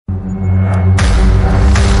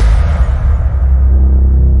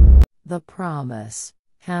The Promise.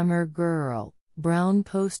 Hammer Girl. Brown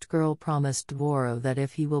Post Girl promised Dworo that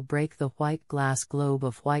if he will break the white glass globe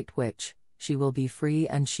of White Witch, she will be free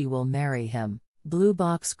and she will marry him. Blue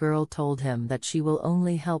Box Girl told him that she will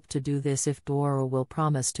only help to do this if Dworo will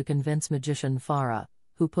promise to convince Magician Farah,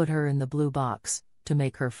 who put her in the blue box, to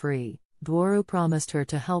make her free. Dworo promised her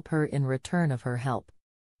to help her in return of her help.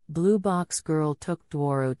 Blue Box Girl took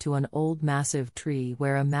Dworo to an old massive tree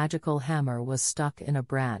where a magical hammer was stuck in a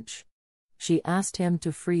branch. She asked him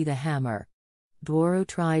to free the hammer. Dworo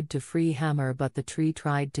tried to free Hammer but the tree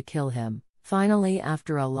tried to kill him. Finally,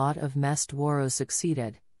 after a lot of mess, Dworo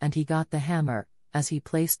succeeded, and he got the hammer. As he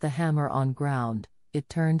placed the hammer on ground, it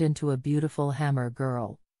turned into a beautiful hammer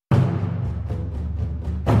girl.